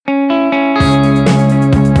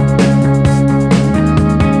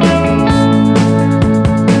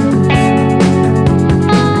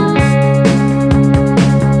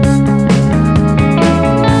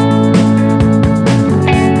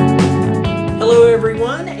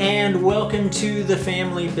and welcome to The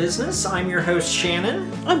Family Business. I'm your host, Shannon.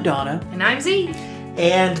 I'm Donna. And I'm Z.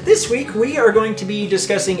 And this week we are going to be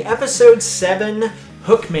discussing Episode 7,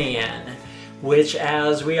 Hookman, which,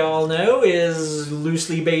 as we all know, is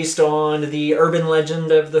loosely based on the urban legend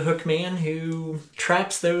of the Hookman who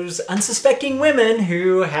traps those unsuspecting women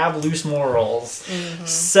who have loose morals. Mm-hmm.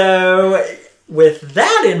 So, with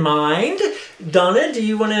that in mind, Donna, do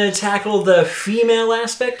you want to tackle the female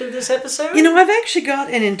aspect of this episode? You know, I've actually got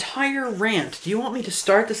an entire rant. Do you want me to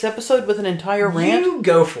start this episode with an entire rant? You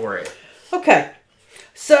go for it. Okay.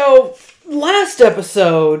 So, last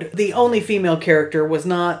episode, the only female character was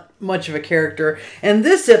not much of a character. And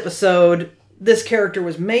this episode, this character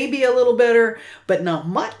was maybe a little better, but not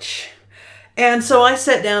much. And so I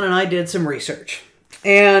sat down and I did some research.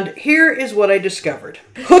 And here is what I discovered.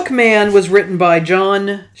 Hookman was written by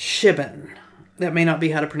John Shippen. That may not be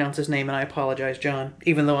how to pronounce his name, and I apologize, John,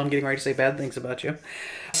 even though I'm getting ready to say bad things about you.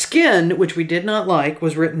 Skin, which we did not like,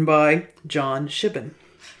 was written by John Shippen.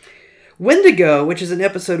 Wendigo, which is an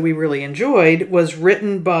episode we really enjoyed, was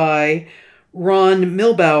written by Ron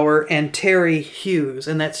Milbauer and Terry Hughes.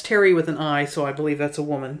 And that's Terry with an I, so I believe that's a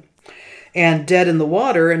woman. And Dead in the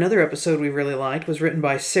Water, another episode we really liked, was written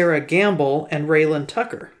by Sarah Gamble and Raylan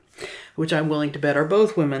Tucker, which I'm willing to bet are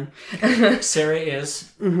both women. Sarah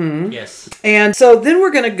is. Mm-hmm. Yes. And so then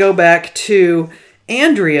we're going to go back to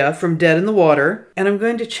Andrea from Dead in the Water. And I'm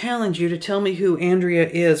going to challenge you to tell me who Andrea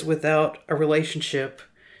is without a relationship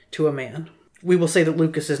to a man. We will say that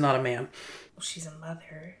Lucas is not a man. Well, she's a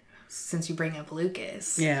mother, since you bring up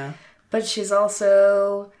Lucas. Yeah. But she's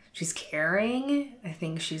caring. I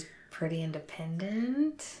think she's pretty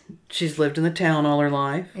independent. She's lived in the town all her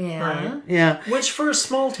life. Yeah. Right. Yeah. Which for a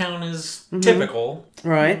small town is typical.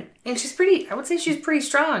 Right. And I would say she's pretty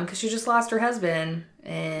strong, because she just lost her husband.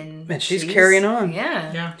 And she's carrying on.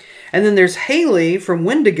 Yeah. And then there's Haley from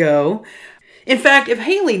Wendigo. In fact, if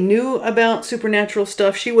Haley knew about supernatural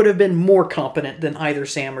stuff, she would have been more competent than either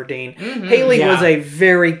Sam or Dean. Mm-hmm. Haley was a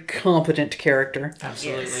very competent character.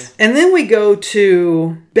 Absolutely. Yes. And then we go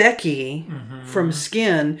to Becky from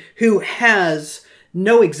Skin, who has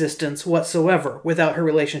no existence whatsoever without her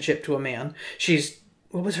relationship to a man.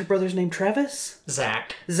 What was her brother's name? Travis?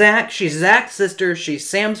 Zach. She's Zach's sister. She's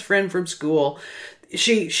Sam's friend from school.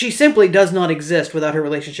 She simply does not exist without her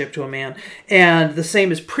relationship to a man. And the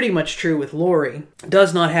same is pretty much true with Lori.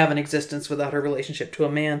 Does not have an existence without her relationship to a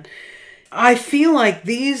man. I feel like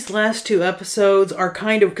these last two episodes are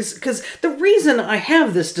kind of... Because the reason I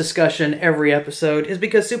have this discussion every episode is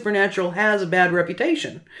because Supernatural has a bad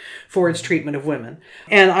reputation for its treatment of women.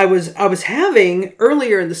 And I was having,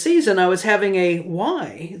 earlier in the season,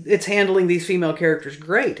 why? It's handling these female characters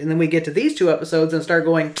great. And then we get to these two episodes and start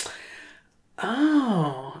going...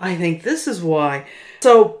 Oh, I think this is why.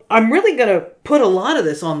 So I'm really going to put a lot of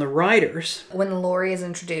this on the writers. When Lori is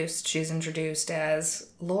introduced, she's introduced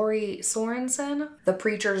as Lori Sorensen, the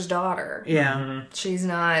preacher's daughter. Yeah. Mm-hmm. She's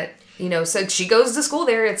not, so she goes to school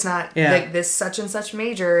there. It's not like this such and such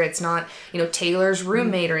major. It's not, Taylor's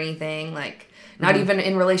roommate or anything. Like, not even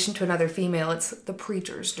in relation to another female. It's the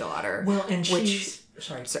preacher's daughter. Well, and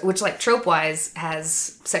which like trope-wise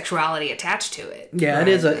has sexuality attached to it. Yeah, right.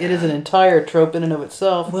 It is an entire trope in and of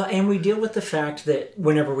itself. Well, and we deal with the fact that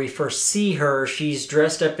whenever we first see her, she's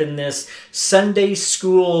dressed up in this Sunday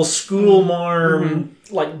school marm,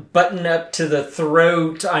 like button up to the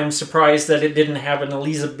throat. I'm surprised that it didn't have an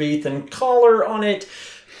Elizabethan collar on it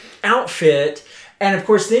outfit. And of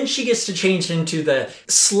course, then she gets to change into the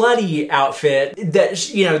slutty outfit that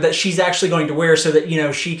she's actually going to wear, so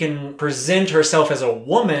that she can present herself as a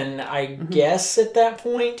woman, I guess, at that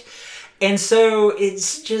point. And so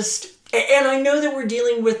it's just, and I know that we're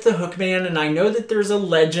dealing with the Hookman, and I know that there's a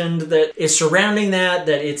legend that is surrounding that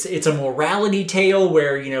it's a morality tale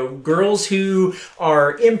where girls who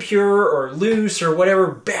are impure or loose or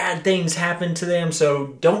whatever, bad things happen to them.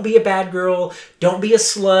 So don't be a bad girl, don't be a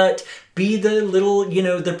slut. Be the little,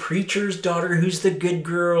 the preacher's daughter who's the good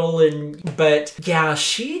girl. But yeah,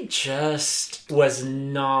 she just was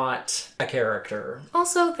not a character.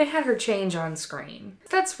 Also, they had her change on screen.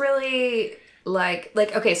 That's really like,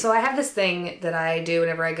 okay, so I have this thing that I do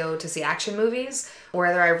whenever I go to see action movies,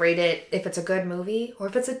 whether I rate it if it's a good movie or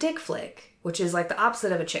if it's a dick flick, which is like the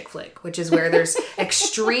opposite of a chick flick, which is where there's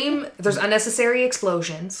there's unnecessary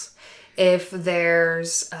explosions. If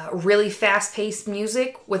there's really fast-paced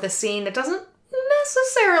music with a scene that doesn't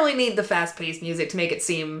necessarily need the fast-paced music to make it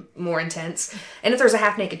seem more intense, and if there's a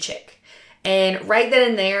half-naked chick. And right then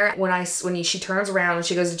and there, when she turns around and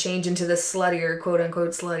she goes to change into this sluttier, quote-unquote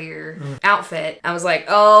sluttier outfit, I was like,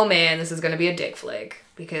 oh man, this is going to be a dick flick,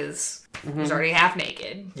 because he's already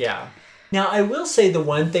half-naked. Yeah. Now, I will say the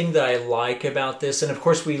one thing that I like about this, and of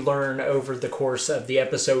course we learn over the course of the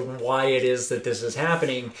episode why it is that this is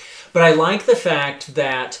happening, but I like the fact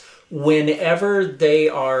that whenever they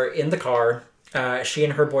are in the car, she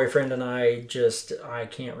and her boyfriend and I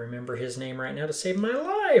can't remember his name right now to save my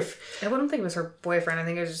life. I wouldn't think it was her boyfriend. I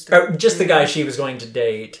think it was just the guy she was going to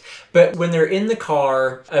date. But when they're in the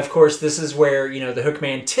car, of course, this is where, the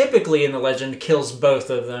Hookman typically in the legend kills both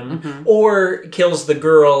of them, or kills the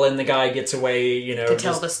girl and the guy gets away, to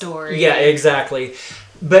tell the story. Yeah, exactly.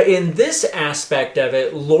 But in this aspect of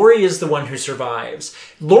it, Lori is the one who survives.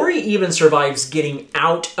 Lori even survives getting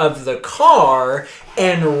out of the car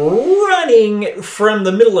and running from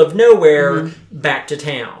the middle of nowhere back to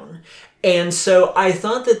town. And so I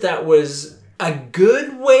thought that was a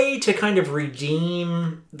good way to kind of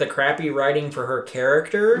redeem the crappy writing for her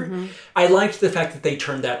character. I liked the fact that they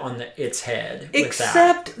turned that on its head.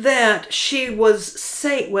 Except that she was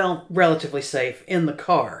safe, relatively safe in the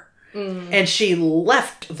car. And she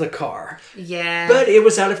left the car. Yeah. But it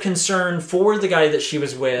was out of concern for the guy that she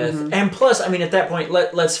was with. And plus, I mean, at that point,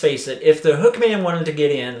 let's face it, if the Hookman wanted to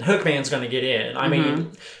get in, Hookman's going to get in. I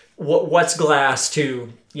mean, what's glass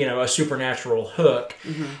to, a supernatural hook?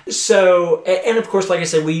 So, and of course, like I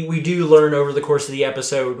said, we do learn over the course of the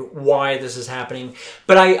episode why this is happening.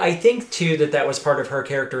 But I think, too, that was part of her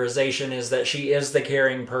characterization, is that she is the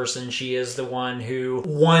caring person. She is the one who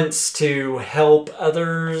wants to help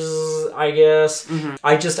others, I guess.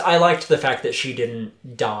 I liked the fact that she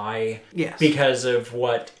didn't die because of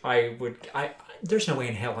what there's no way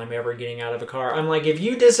in hell I'm ever getting out of a car. I'm like, if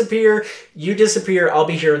you disappear, I'll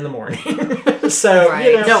be here in the morning. So,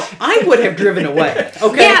 No, I would have driven away.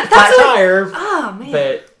 Okay. Yeah, flat tire. Oh, man.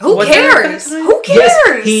 But who cares? Who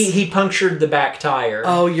cares? Yes, he punctured the back tire.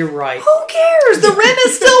 Oh, you're right. Who cares? The rim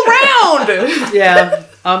is still round. Yeah.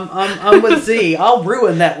 I'm with Z. I'll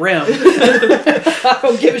ruin that rim. I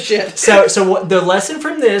don't give a shit. So what the lesson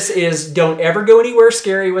from this is, don't ever go anywhere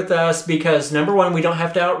scary with us, because number one, we don't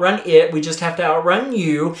have to outrun it. We just have to outrun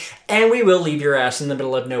you, and we will leave your ass in the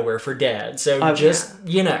middle of nowhere for dead. So just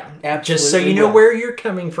so you know where you're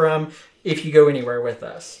coming from if you go anywhere with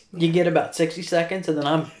us. You get about 60 seconds and then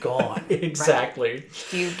I'm gone. Exactly.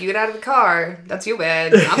 You get out of the car, that's you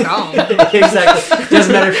bad. I'm gone. Exactly.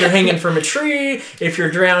 Doesn't matter if you're hanging from a tree, if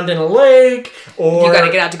you're drowned in a lake, or... You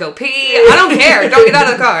gotta get out to go pee. I don't care. Don't get out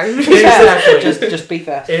of the car. Exactly. Just be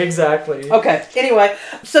fast. Exactly. Okay. Anyway,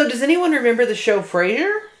 so does anyone remember the show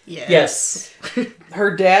Frasier? Yes.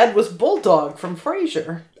 Her dad was Bulldog from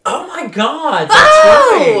Frasier. Oh my God,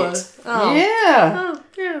 that's right. Oh. Yeah. Oh,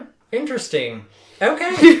 yeah. Interesting.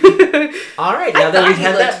 Okay. All right. Now that we've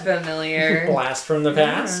had that familiar blast from the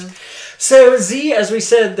past. So, Z, as we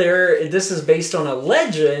said, this is based on a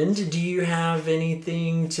legend. Do you have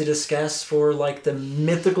anything to discuss for, like, the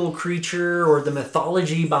mythical creature or the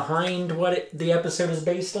mythology behind what the episode is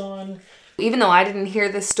based on? Even though I didn't hear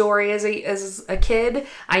this story as a kid,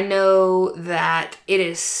 I know that it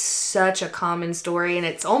is such a common story, and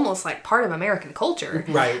it's almost like part of American culture.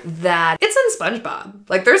 Right. That it's in SpongeBob.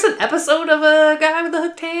 Like, there's an episode of a guy with a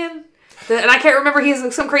hooked hand, and I can't remember, he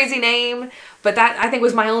has some crazy name, but that, I think,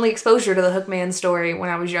 was my only exposure to the Hookman story when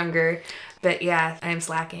I was younger. But yeah, I am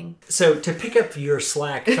slacking. So to pick up your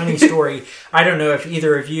slack, funny story, I don't know if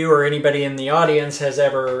either of you or anybody in the audience has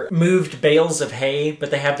ever moved bales of hay, but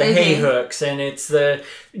they have the hay hooks, and it's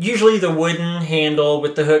usually the wooden handle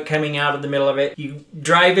with the hook coming out of the middle of it. You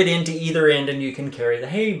drive it into either end and you can carry the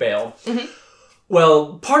hay bale.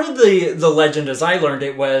 Well, part of the legend, as I learned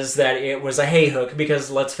it, was that it was a hay hook, because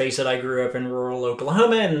let's face it, I grew up in rural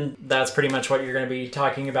Oklahoma, and that's pretty much what you're going to be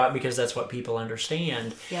talking about, because that's what people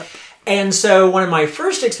understand. Yep. And so one of my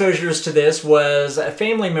first exposures to this was a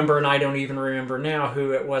family member, and I don't even remember now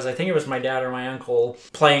who it was. I think it was my dad or my uncle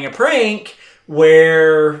playing a prank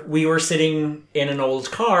where we were sitting in an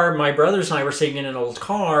old car. My brothers and I were sitting in an old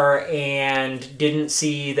car and didn't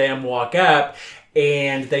see them walk up,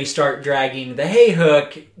 and they start dragging the hay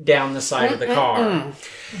hook down the side of the car.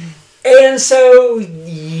 And so,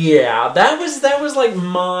 yeah, that was like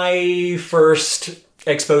my first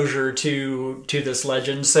exposure to this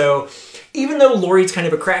legend. So even though Lori's kind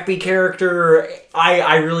of a crappy character,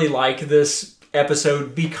 I really like this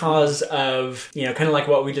episode because of, kind of like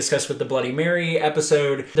what we discussed with the Bloody Mary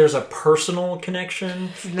episode. There's a personal connection.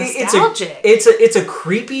 Nostalgic. It's a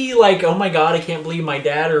creepy, like, oh my God, I can't believe my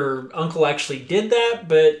dad or uncle actually did that,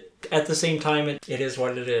 but at the same time, it is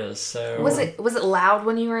what it is. So Was it loud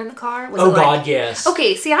when you were in the car? Was Oh it like, God, yes.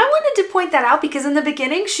 Okay, see, I wanted to point that out because in the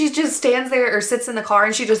beginning, she just stands there or sits in the car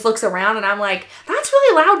and she just looks around, and I'm like, that's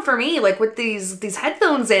really loud for me. Like with these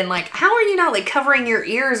headphones in, like how are you not like covering your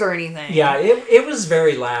ears or anything? Yeah, it was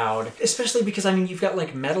very loud, especially because I mean you've got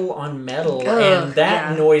like metal on metal, and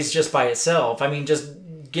that noise just by itself. I mean, just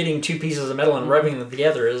getting two pieces of metal and rubbing them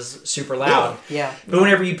together is super loud. Yeah. But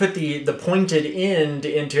whenever you put the pointed end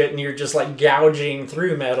into it and you're just like gouging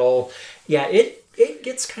through metal, yeah, it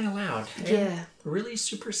gets kind of loud. Yeah. And really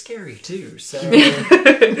super scary too. So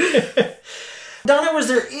Donna, was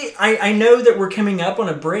there... I know that we're coming up on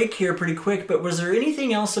a break here pretty quick, but was there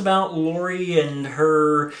anything else about Lori and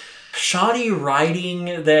her shoddy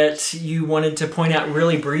writing that you wanted to point out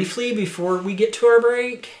really briefly before we get to our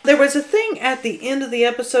break? There was a thing at the end of the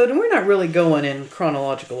episode, and we're not really going in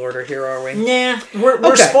chronological order here, are we? Nah,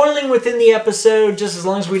 we're spoiling within the episode just as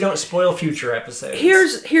long as we don't spoil future episodes.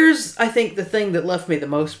 Here's I think the thing that left me the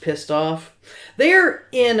most pissed off. They're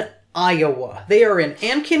in Iowa. They are in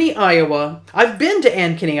Ankeny, Iowa. I've been to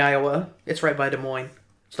Ankeny, Iowa. It's right by Des Moines.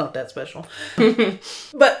 It's not that special.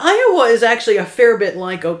 But Iowa is actually a fair bit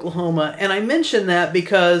like Oklahoma, and I mention that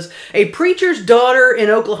because a preacher's daughter in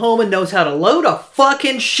Oklahoma knows how to load a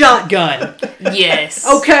fucking shotgun. Yes.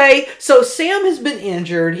 Okay, so Sam has been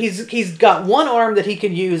injured. He's got one arm that he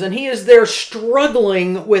can use, and he is there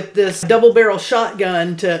struggling with this double-barrel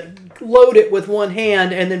shotgun to load it with one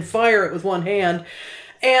hand and then fire it with one hand.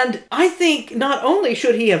 And I think not only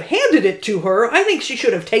should he have handed it to her, I think she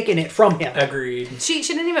should have taken it from him. Agreed. She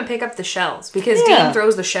didn't even pick up the shells because Dean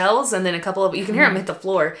throws the shells and then a couple of you can hear him hit the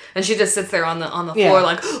floor and she just sits there on the floor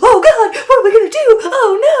like, oh God, what are we gonna do?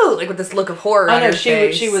 Oh no! Like with this look of horror on her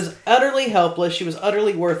face. She was utterly helpless. She was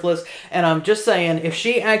utterly worthless. And I'm just saying, if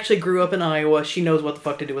she actually grew up in Iowa, she knows what the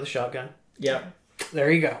fuck to do with a shotgun. Yeah.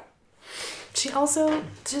 There you go. She also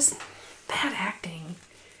just bad acting.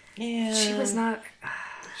 Yeah. She was not.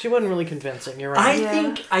 She wasn't really convincing. You're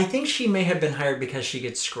right. I think she may have been hired because she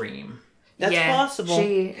could scream. That's possible.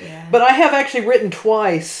 Yeah. But I have actually written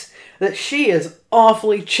twice that she is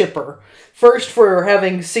awfully chipper. First for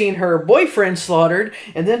having seen her boyfriend slaughtered,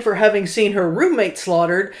 and then for having seen her roommate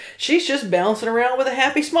slaughtered. She's just bouncing around with a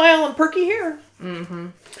happy smile and perky hair. Mm-hmm.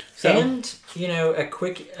 So. And, a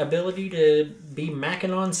quick ability to be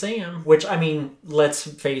macking on Sam, which, I mean, let's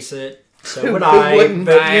face it, so would I. Wouldn't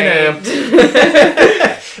but, I?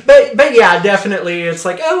 But yeah, definitely, it's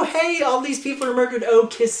like, oh, hey, all these people are murdered, oh,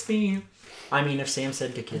 kiss me. I mean, if Sam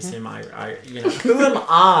said to kiss him, who am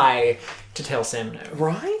I to tell Sam no?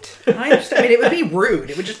 Right? I understand. I mean, it would be rude.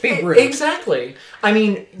 It would just be rude. Exactly. I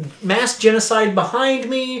mean, mass genocide behind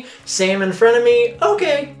me, Sam in front of me,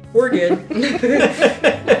 okay, we're good.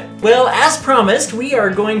 Well, as promised, we are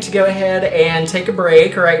going to go ahead and take a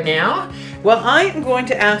break right now. Well, I am going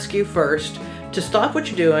to ask you first to stop what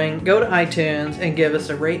you're doing, go to iTunes, and give us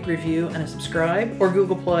a rate, review, and a subscribe, or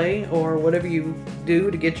Google Play, or whatever you do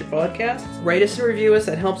to get your podcasts. Rate us and review us.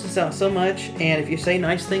 That helps us out so much. And if you say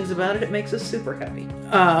nice things about it, it makes us super happy.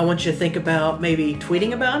 I want you to think about maybe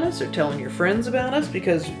tweeting about us or telling your friends about us,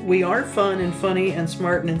 because we are fun and funny and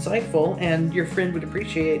smart and insightful, and your friend would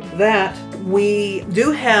appreciate that. We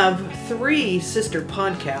do have 3 sister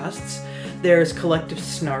podcasts. There's Collective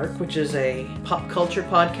Snark, which is a pop culture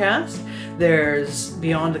podcast. There's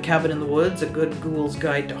Beyond the Cabin in the Woods, a good ghoul's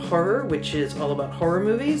guide to horror, which is all about horror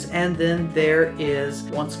movies. And then there is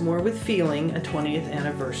Once More with Feeling, a 20th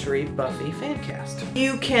anniversary Buffy fancast.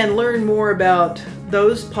 You can learn more about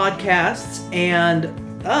those podcasts and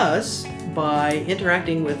us by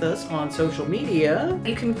interacting with us on social media.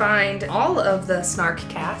 You can find all of the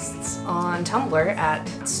Snarkcasts on Tumblr at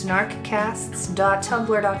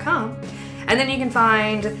snarkcasts.tumblr.com. And then you can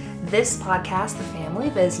find this podcast, The Family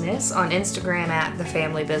Business, on Instagram at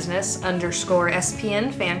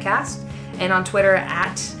 @TheFamilyBusiness_SPN Fancast, and on Twitter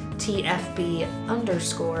at TFB_SPN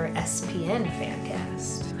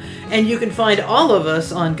Fancast. And you can find all of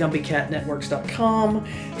us on GumpyCatNetworks.com.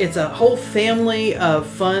 It's a whole family of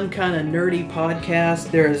fun, kind of nerdy podcasts.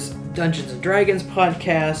 There's Dungeons and Dragons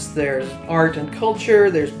podcasts, there's art and culture,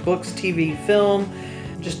 there's books, TV, film,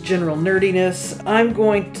 just general nerdiness. I'm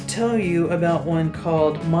going to tell you about one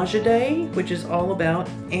called Majide, which is all about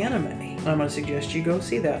anime. I'm going to suggest you go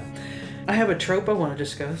see that. I have a trope I want to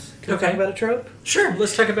discuss. Can we talk about a trope? Sure,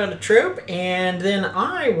 let's talk about a trope, and then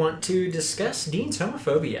I want to discuss Dean's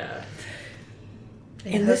homophobia.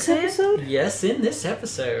 In this episode? Yes, in this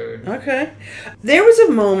episode. Okay. There was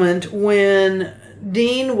a moment when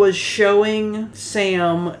Dean was showing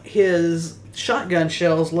Sam his shotgun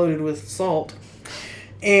shells loaded with salt.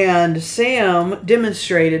 And Sam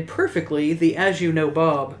demonstrated perfectly the As You Know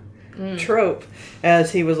Bob. trope,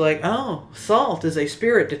 as he was like, oh, salt is a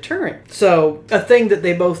spirit deterrent. So, a thing that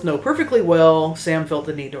they both know perfectly well, Sam felt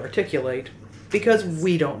the need to articulate, because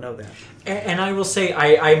we don't know that. And I will say,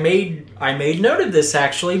 I made note of this,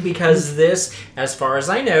 actually, because this, as far as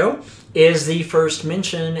I know, is the first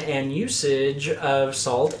mention and usage of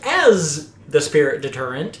salt as the spirit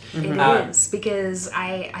deterrent. It is, because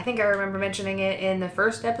I think I remember mentioning it in the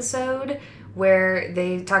first episode where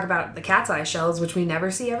they talk about the cat's eye shells, which we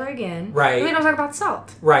never see ever again. Right. And we don't talk about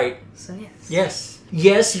salt. Right. So, yes. Yes.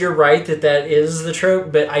 Yes, you're right that is the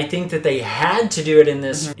trope, but I think that they had to do it in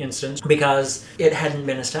this instance because it hadn't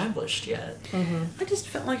been established yet. I just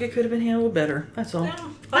felt like it could have been handled better. That's all. Yeah,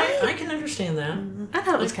 I can understand that. I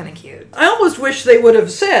thought it was kind of cute. I almost wish they would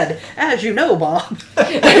have said, as you know, Bob.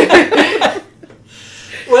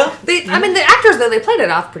 Well, The actors, though, they played it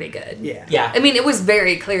off pretty good. Yeah. yeah. I mean, it was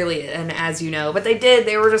very clearly an as you know, but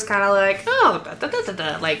they were just kind of like,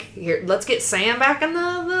 oh, like, here, let's get Sam back in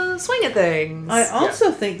the swing of things. I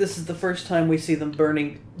also think this is the first time we see them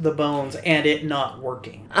burning the bones and it not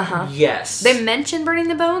working. Yes. They mention burning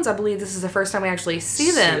the bones. I believe this is the first time we actually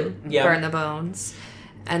see them Yeah. burn the bones.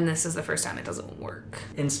 And this is the first time it doesn't work.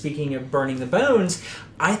 And speaking of burning the bones,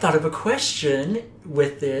 I thought of a question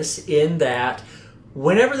with this in that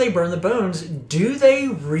whenever they burn the bones, do they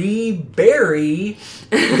rebury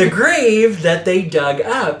the grave that they dug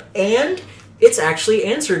up? And it's actually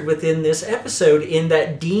answered within this episode in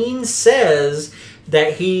that Dean says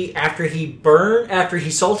that after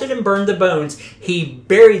he salted and burned the bones, he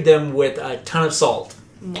buried them with a ton of salt.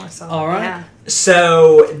 More so. All right. Yeah.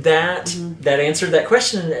 So that answered that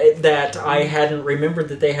question that I hadn't remembered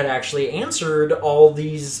that they had actually answered all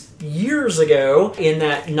these years ago, in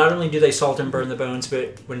that not only do they salt and burn the bones,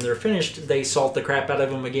 but when they're finished, they salt the crap out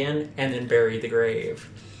of them again and then bury the grave.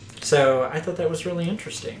 So I thought that was really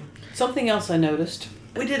interesting. Something else I noticed.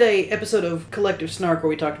 We did a episode of Collective Snark where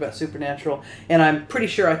we talked about Supernatural, and I'm pretty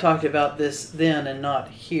sure I talked about this then and not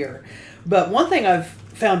here. But one thing I've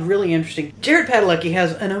found really interesting, Jared Padalecki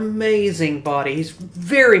has an amazing body. He's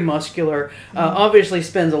very muscular. Obviously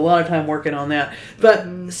spends a lot of time working on that.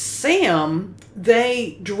 But Sam,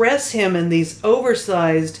 they dress him in these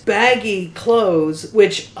oversized, baggy clothes,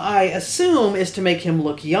 which I assume is to make him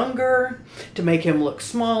look younger, to make him look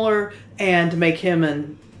smaller, and to make him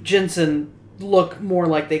and Jensen look more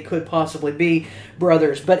like they could possibly be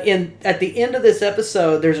brothers. But at the end of this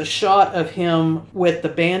episode, there's a shot of him with the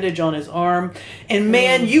bandage on his arm, and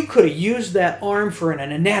man, you could have used that arm for an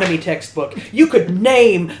anatomy textbook. You could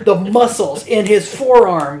name the muscles in his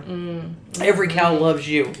forearm. Every cow loves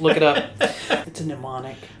you. Look it up. It's a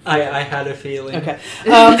mnemonic. I had a feeling. Okay.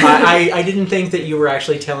 I didn't think that you were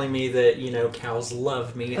actually telling me that, cows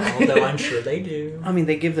love me, although I'm sure they do. I mean,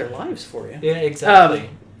 they give their lives for you. Yeah, exactly.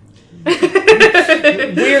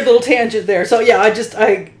 Weird little tangent there. So yeah, I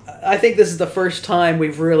think this is the first time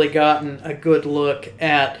we've really gotten a good look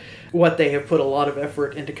at what they have put a lot of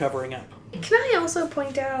effort into covering up. Can I also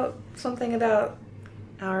point out something about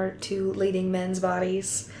our two leading men's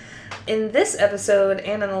bodies? In this episode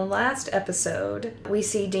and in the last episode, we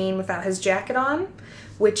see Dean without his jacket on,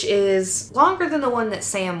 which is longer than the one that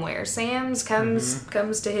Sam wears. Sam's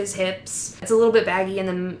comes to his hips. It's a little bit baggy in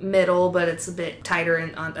the middle, but it's a bit tighter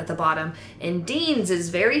at the bottom. And Dean's is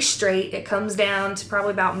very straight. It comes down to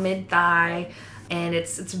probably about mid-thigh, and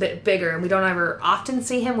it's a bit bigger. And we don't ever often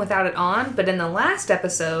see him without it on, but in the last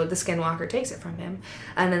episode, the Skinwalker takes it from him.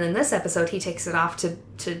 And then in this episode, he takes it off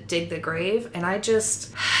to dig the grave, and I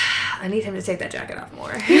need him to take that jacket off more.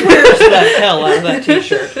 Where's the hell out of that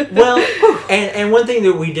t-shirt? Well, and one thing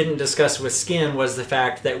that we didn't discuss with Skin was the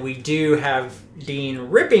fact that we do have Dean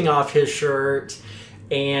ripping off his shirt,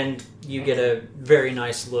 and you get a very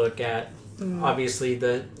nice look at, obviously,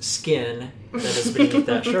 the skin that is beneath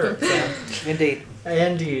that shirt. So.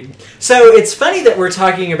 Indeed. So it's funny that we're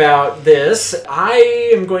talking about this.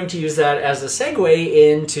 I am going to use that as a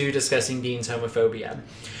segue into discussing Dean's homophobia.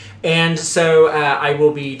 And so I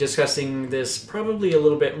will be discussing this probably a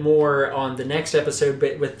little bit more on the next episode,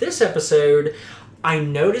 but with this episode, I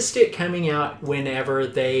noticed it coming out whenever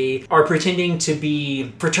they are pretending to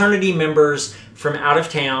be fraternity members from out of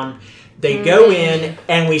town. They go in,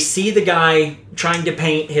 and we see the guy trying to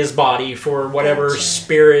paint his body for whatever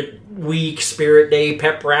Spirit Week, Spirit Day,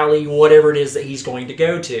 pep rally, whatever it is that he's going to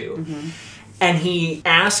go to. And he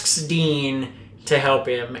asks Dean to help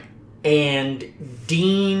him. And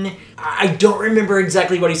Dean, I don't remember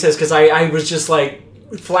exactly what he says because I was just like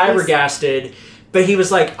flabbergasted. But he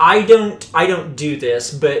was like, I don't do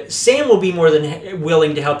this, but Sam will be more than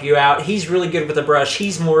willing to help you out. He's really good with a brush.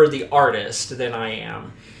 He's more the artist than I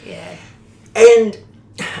am. Yeah. And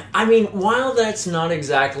I mean, while that's not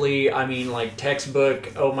exactly, like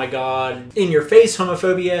textbook, oh my god, in your face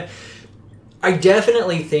homophobia, I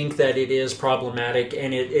definitely think that it is problematic,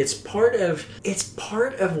 and it's part of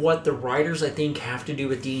what the writers, I think, have to do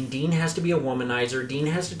with Dean. Dean has to be a womanizer. Dean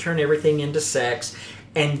has to turn everything into sex,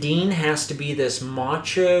 and Dean has to be this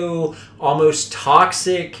macho, almost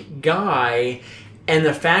toxic guy. And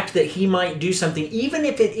the fact that he might do something, even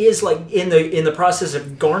if it is like in the process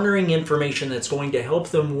of garnering information that's going to help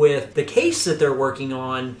them with the case that they're working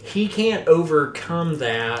on, he can't overcome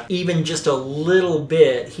that even just a little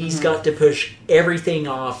bit. He's got to push everything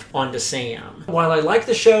off onto Sam. While I like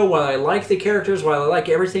the show, while I like the characters, while I like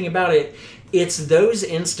everything about it, it's those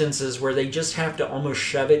instances where they just have to almost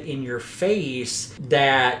shove it in your face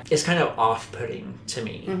that is kind of off-putting to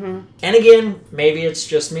me. And again, maybe it's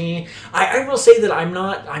just me. I will say that I'm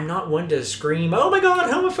not one to scream, oh my god,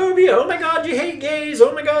 homophobia, oh my god, you hate gays,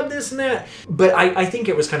 oh my god, this and that. But I think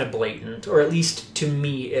it was kind of blatant, or at least to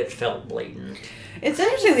me it felt blatant. It's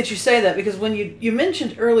interesting that you say that, because when you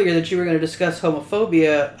mentioned earlier that you were going to discuss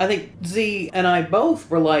homophobia, I think Z and I both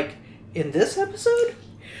were like, in this episode?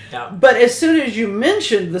 Yeah. But as soon as you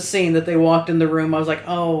mentioned the scene that they walked in the room, I was like,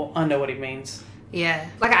 oh, I know what he means. Yeah.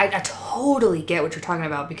 Like, I totally get what you're talking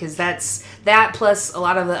about, because that plus a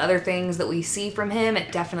lot of the other things that we see from him,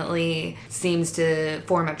 it definitely seems to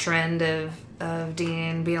form a trend of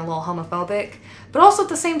Dean being a little homophobic. But also at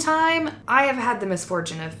the same time, I have had the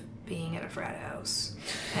misfortune of being at a frat house.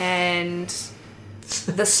 And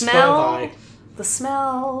the smell...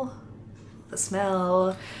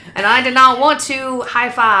 And I did not want to high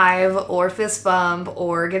five or fist bump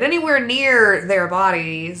or get anywhere near their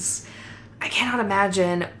bodies. I cannot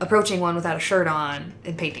imagine approaching one without a shirt on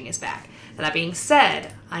and painting his back. Now, that being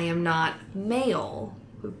said, I am not male,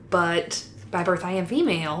 but by birth I am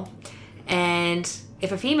female. And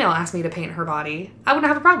if a female asked me to paint her body, I wouldn't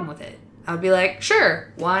have a problem with it. I would be like,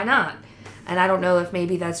 sure, why not? And I don't know if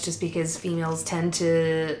maybe that's just because females tend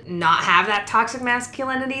to not have that toxic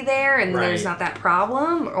masculinity there, and there's not that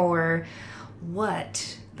problem, or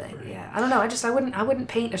what. But yeah, I don't know. I wouldn't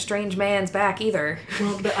paint a strange man's back either.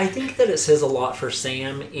 Well, but I think that it says a lot for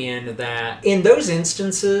Sam in that in those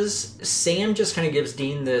instances, Sam just kind of gives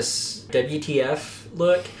Dean this WTF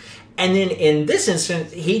look. And then in this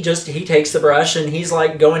instance, he takes the brush and he's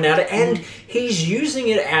like going at it, and he's using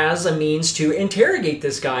it as a means to interrogate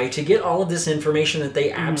this guy to get all of this information that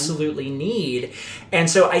they absolutely need. And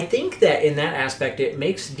so I think that in that aspect, it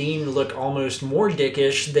makes Dean look almost more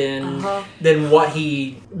dickish than what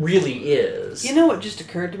he really is. You know what just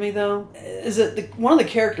occurred to me, though? Is that one of the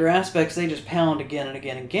character aspects they just pound again and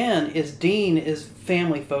again and again is Dean is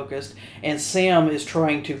family focused and Sam is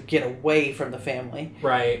trying to get away from the family.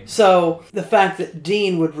 Right. So the fact that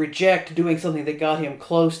Dean would reject doing something that got him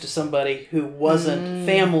close to somebody who wasn't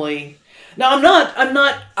family. Now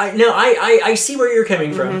I see where you're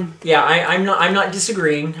coming from. Yeah, I'm not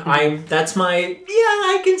disagreeing.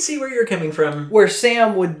 I can see where you're coming from. Where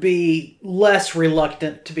Sam would be less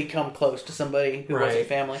reluctant to become close to somebody who wasn't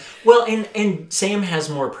family. Well, and Sam has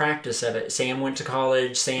more practice of it. Sam went to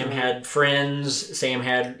college. Sam had friends. Sam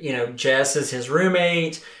had, Jess as his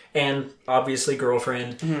roommate and obviously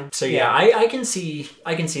girlfriend. So yeah, I can see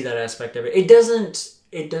that aspect of it. It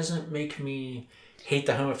doesn't make me hate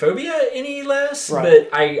the homophobia any less, but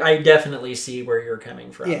I definitely see where you're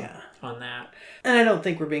coming from on that. And I don't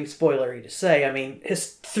think we're being spoilery to say. I mean,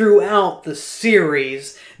 throughout the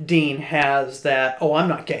series, Dean has that, oh, I'm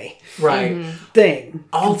not gay thing.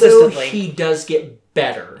 Although he does get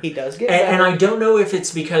better. He does get better. And I don't know if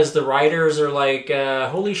it's because the writers are like,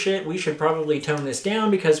 holy shit, we should probably tone this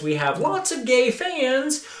down because we have lots of gay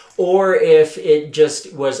fans, or if it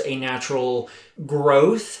just was a natural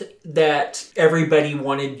growth that everybody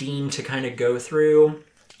wanted Dean to kind of go through.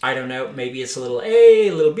 I don't know. Maybe it's a little A,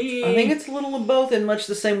 a little B. I think it's a little of both, in much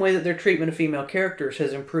the same way that their treatment of female characters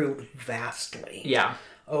has improved vastly. Yeah.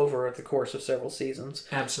 Over the course of several seasons.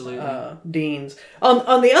 Absolutely. Dean's.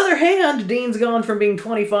 On the other hand, Dean's gone from being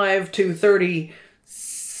 25 to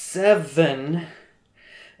 37.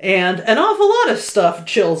 And an awful lot of stuff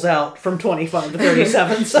chills out from 25 to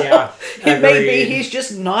 37. So it may be he's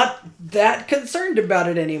just not that concerned about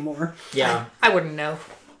it anymore. Yeah. I wouldn't know.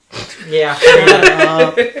 Yeah.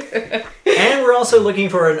 And we're also looking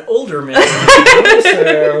for an older man.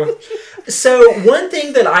 So one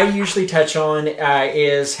thing that I usually touch on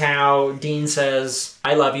is how Dean says,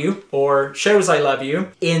 I love you, or shows I love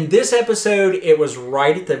you. In this episode, it was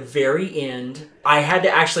right at the very end. I had to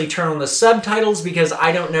actually turn on the subtitles because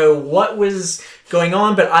I don't know what was going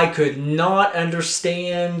on, but I could not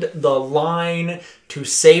understand the line to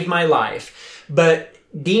save my life. But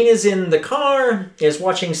Dean is in the car, is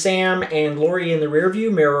watching Sam and Lori in the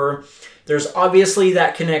rearview mirror. There's obviously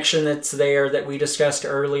that connection that's there that we discussed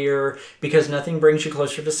earlier, because nothing brings you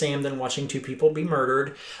closer to Sam than watching two people be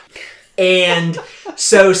murdered. And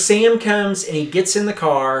so Sam comes and he gets in the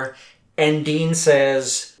car, and Dean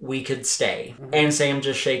says, "We could stay." And Sam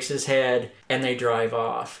just shakes his head and they drive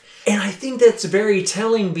off. And I think that's very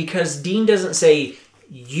telling, because Dean doesn't say,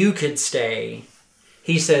 "You could stay."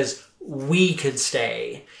 He says, "We could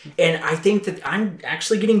stay." And I think that I'm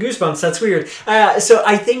actually getting goosebumps. That's weird. So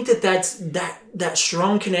I think that that's that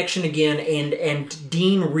strong connection again, and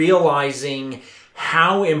Dean realizing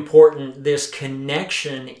how important this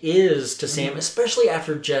connection is to Sam, especially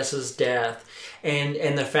after Jess's death.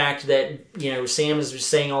 And the fact that, Sam is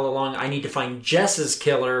saying all along, I need to find Jess's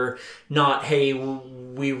killer, not, hey,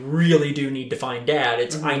 we really do need to find Dad.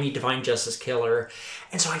 It's, I need to find Jess's killer.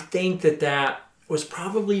 And so I think that was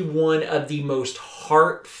probably one of the most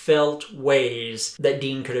heartfelt ways that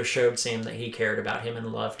Dean could have showed Sam that he cared about him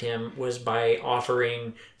and loved him, was by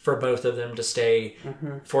offering for both of them to stay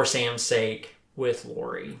for Sam's sake with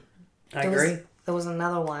Lori. I agree. There was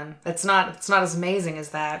another one. It's not as amazing as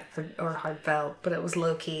that or heartfelt, but it was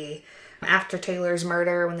low key. After Taylor's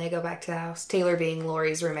murder, when they go back to the house, Taylor being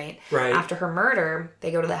Lori's roommate, right. After her murder,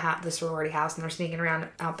 they go to the sorority house, and they're sneaking around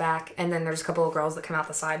out back, and then there's a couple of girls that come out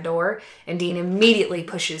the side door, and Dean immediately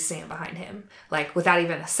pushes Sam behind him, like without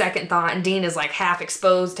even a second thought. And Dean is like half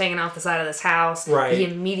exposed, hanging off the side of this house. Right. He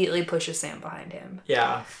immediately pushes Sam behind him.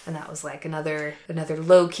 Yeah. And that was like another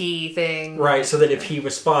low key thing. Right. So that if he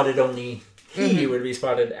was spotted, only he would be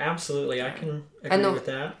spotted. Absolutely, I can agree with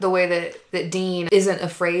that. The way that Dean isn't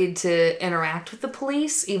afraid to interact with the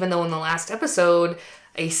police, even though in the last episode,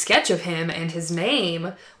 a sketch of him and his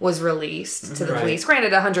name was released to the police,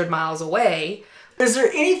 granted 100 miles away. Is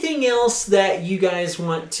there anything else that you guys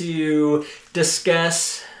want to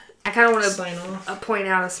discuss? I kind of want to point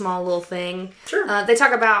out a small little thing. Sure. They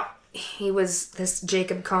talk about he was this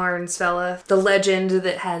Jacob Carnes fella, the legend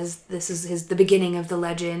that has, this is the beginning of the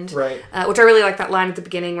legend. Right. Which I really like that line at the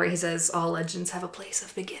beginning where he says, all legends have a place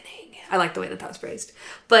of beginning. I like the way that was phrased.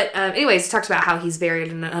 But anyways, he talks about how he's buried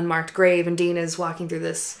in an unmarked grave, and Dean is walking through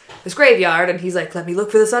this graveyard, and he's like, let me look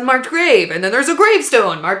for this unmarked grave. And then there's a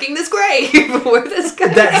gravestone marking this grave where this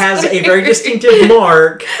guy that has a very distinctive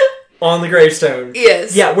mark on the gravestone.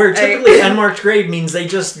 Yes. Yeah, where typically unmarked grave means they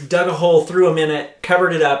just dug a hole, threw a minute,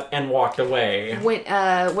 covered it up, and walked away. When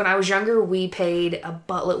I was younger, we paid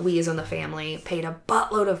we as in the family, paid a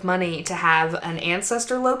buttload of money to have an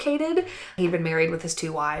ancestor located. He'd been married with his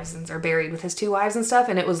two wives, or buried with his two wives and stuff,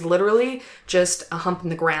 and it was literally just a hump in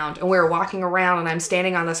the ground. And we were walking around, and I'm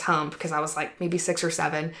standing on this hump, because I was like maybe 6 or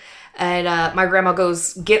 7, and my grandma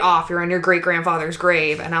goes, get off, you're on your great-grandfather's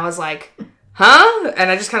grave. And I was like, huh?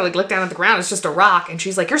 And I just kind of looked down at the ground. It's just a rock. And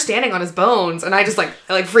she's like, you're standing on his bones. And I just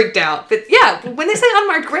I freaked out. But yeah, when they say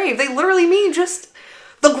unmarked grave, they literally mean just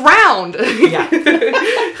the ground. Yeah.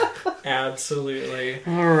 Absolutely.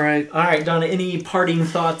 All right, Donna, any parting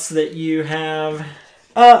thoughts that you have?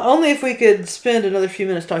 Only if we could spend another few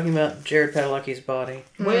minutes talking about Jared Padalecki's body.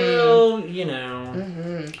 Well,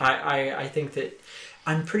 I think that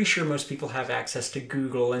I'm pretty sure most people have access to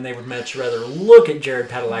Google, and they would much rather look at Jared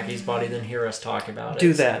Padalecki's body than hear us talk about it.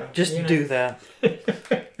 Do that. Do that.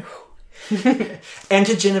 And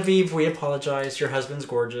to Genevieve, we apologize. Your husband's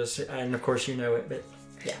gorgeous, and of course you know it, but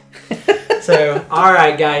yeah. So, all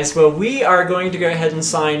right, guys. Well, we are going to go ahead and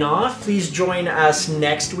sign off. Please join us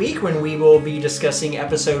next week when we will be discussing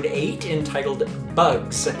episode 8 entitled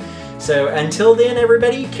Bugs. So, until then,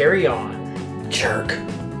 everybody, carry on. Jerk.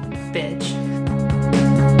 Bitch.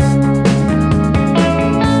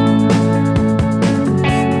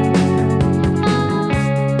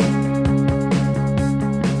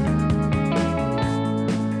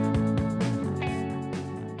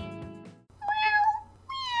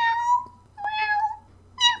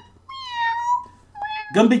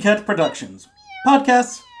 Gumby Cat Productions.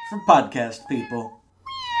 Podcasts for podcast people.